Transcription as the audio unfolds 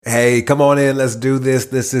Hey, come on in. Let's do this.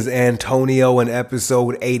 This is Antonio in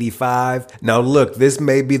episode 85. Now, look, this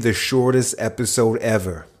may be the shortest episode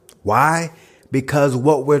ever. Why? Because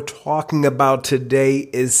what we're talking about today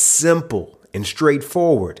is simple and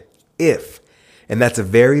straightforward. If. And that's a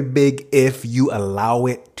very big if you allow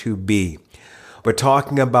it to be. We're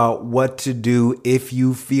talking about what to do if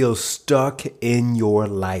you feel stuck in your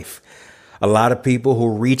life. A lot of people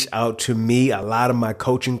who reach out to me, a lot of my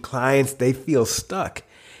coaching clients, they feel stuck,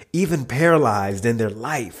 even paralyzed in their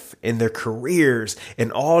life, in their careers,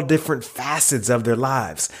 in all different facets of their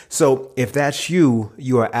lives. So if that's you,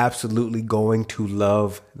 you are absolutely going to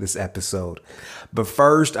love this episode. But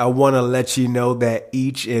first, I want to let you know that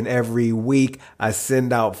each and every week, I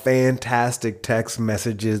send out fantastic text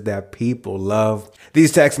messages that people love.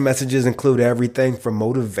 These text messages include everything from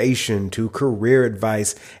motivation to career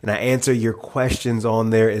advice, and I answer your questions on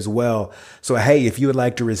there as well. So, hey, if you would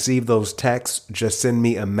like to receive those texts, just send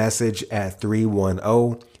me a message at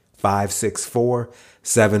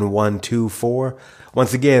 310-564-7124.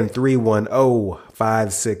 Once again,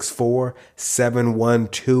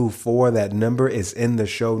 310-564-7124. That number is in the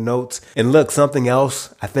show notes. And look, something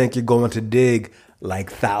else I think you're going to dig, like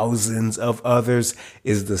thousands of others,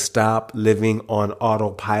 is the Stop Living on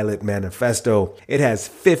Autopilot Manifesto. It has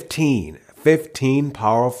 15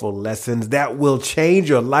 powerful lessons that will change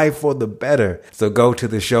your life for the better. So go to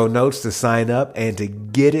the show notes to sign up and to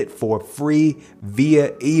get it for free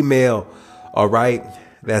via email. All right,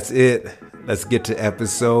 that's it. Let's get to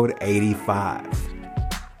episode 85.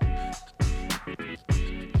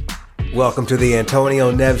 Welcome to the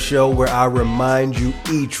Antonio Neves Show, where I remind you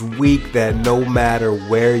each week that no matter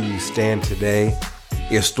where you stand today,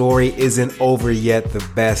 your story isn't over yet. The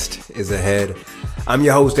best is ahead. I'm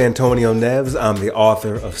your host, Antonio Neves. I'm the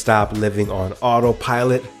author of Stop Living on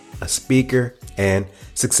Autopilot, a speaker, and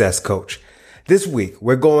success coach. This week,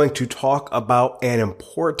 we're going to talk about an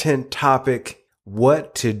important topic: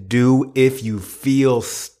 what to do if you feel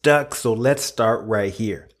stuck. So let's start right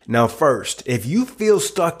here. Now, first, if you feel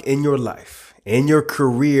stuck in your life, in your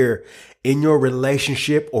career, in your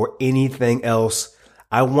relationship, or anything else,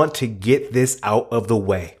 I want to get this out of the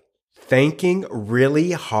way. Thinking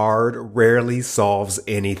really hard rarely solves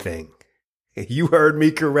anything. You heard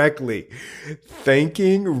me correctly.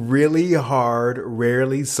 Thinking really hard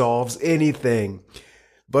rarely solves anything.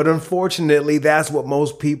 But unfortunately, that's what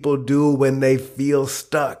most people do when they feel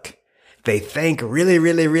stuck. They think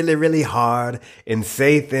really hard and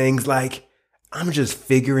say things like, I'm just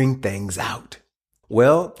figuring things out.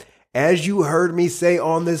 Well, as you heard me say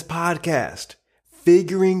on this podcast,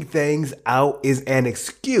 figuring things out is an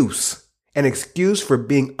excuse for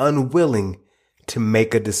being unwilling to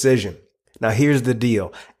make a decision. Now, here's the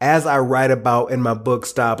deal. As I write about in my book,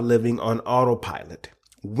 Stop Living on Autopilot,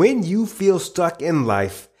 when you feel stuck in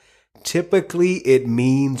life, typically it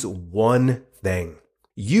means one thing.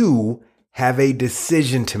 You have a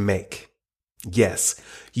decision to make. Yes,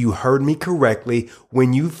 you heard me correctly.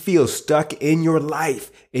 When you feel stuck in your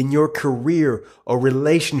life, in your career or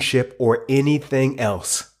relationship or anything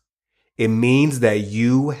else, it means that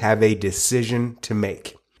you have a decision to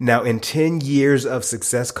make. Now, in 10 years of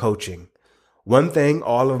success coaching, one thing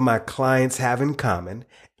all of my clients have in common,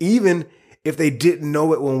 even if they didn't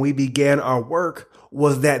know it when we began our work,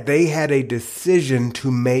 was that they had a decision to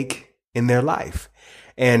make in their life.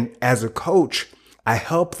 And as a coach, I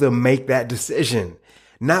help them make that decision,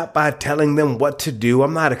 not by telling them what to do.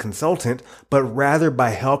 I'm not a consultant, but rather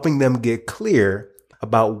by helping them get clear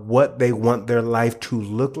about what they want their life to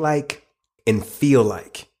look like and feel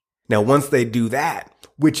like. Now, once they do that,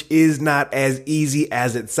 which is not as easy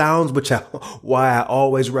as it sounds, why I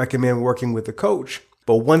always recommend working with a coach.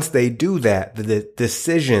 But once they do that, the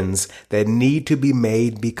decisions that need to be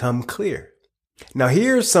made become clear. Now,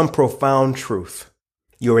 here's some profound truth.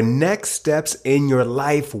 Your next steps in your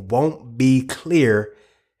life won't be clear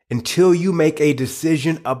until you make a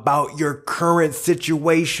decision about your current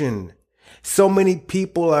situation. So many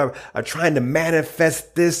people are trying to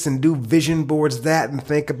manifest this and do vision boards that and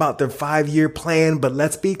think about their 5-year plan. But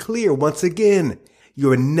let's be clear once again.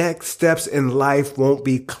 Your next steps in life won't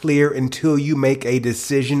be clear until you make a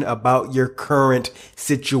decision about your current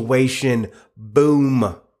situation.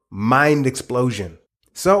 Boom. Mind explosion.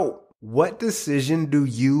 So, what decision do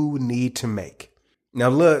you need to make? Now,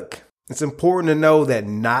 look, it's important to know that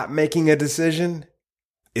not making a decision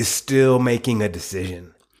is still making a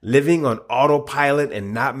decision. Living on autopilot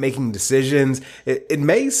and not making decisions, it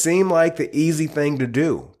may seem like the easy thing to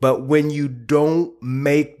do, but when you don't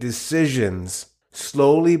make decisions,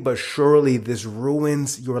 slowly but surely, this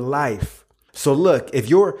ruins your life. So look, if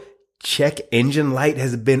your check engine light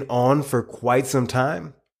has been on for quite some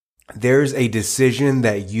time, there's a decision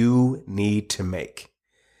that you need to make.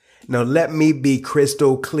 Now, let me be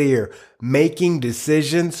crystal clear. Making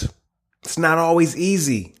decisions, it's not always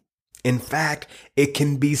easy. In fact, it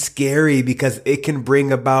can be scary because it can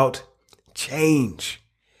bring about change.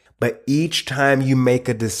 But each time you make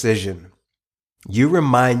a decision, you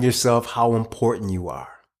remind yourself how important you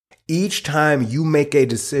are. Each time you make a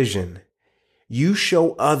decision, you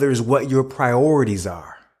show others what your priorities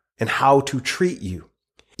are and how to treat you.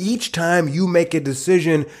 Each time you make a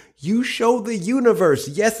decision, you show the universe.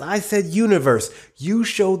 Yes, I said universe. You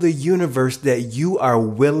show the universe that you are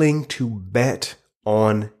willing to bet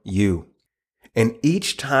on you. And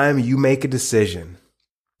each time you make a decision,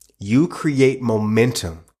 you create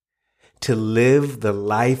momentum to live the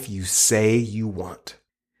life you say you want.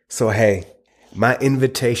 So, hey, my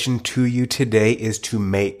invitation to you today is to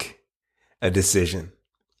make a decision,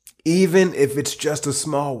 even if it's just a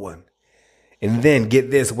small one. And then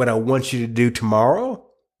get this, what I want you to do tomorrow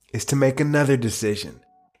is to make another decision.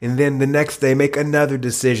 And then the next day, make another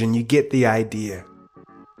decision. You get the idea.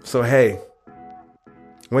 So, hey,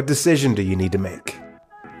 what decision do you need to make?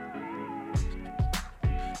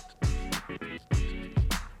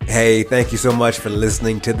 Hey, thank you so much for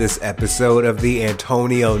listening to this episode of the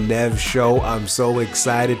Antonio Neves Show. I'm so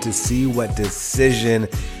excited to see what decision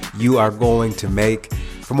you are going to make.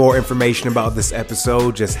 For more information about this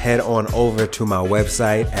episode, just head on over to my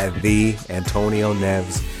website at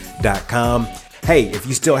theantonioneves.com. Hey, if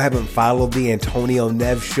you still haven't followed the Antonio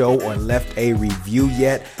Neves Show or left a review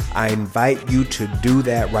yet, I invite you to do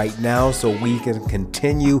that right now so we can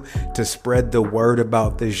continue to spread the word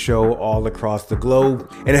about this show all across the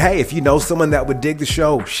globe. And hey, if you know someone that would dig the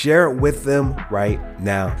show, share it with them right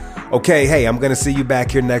now. Okay, hey, I'm going to see you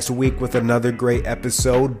back here next week with another great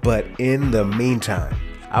episode. But in the meantime,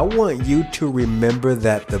 I want you to remember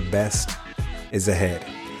that the best is ahead.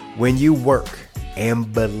 When you work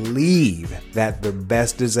and believe that the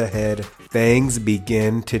best is ahead, things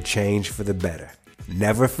begin to change for the better.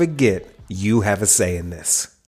 Never forget, you have a say in this.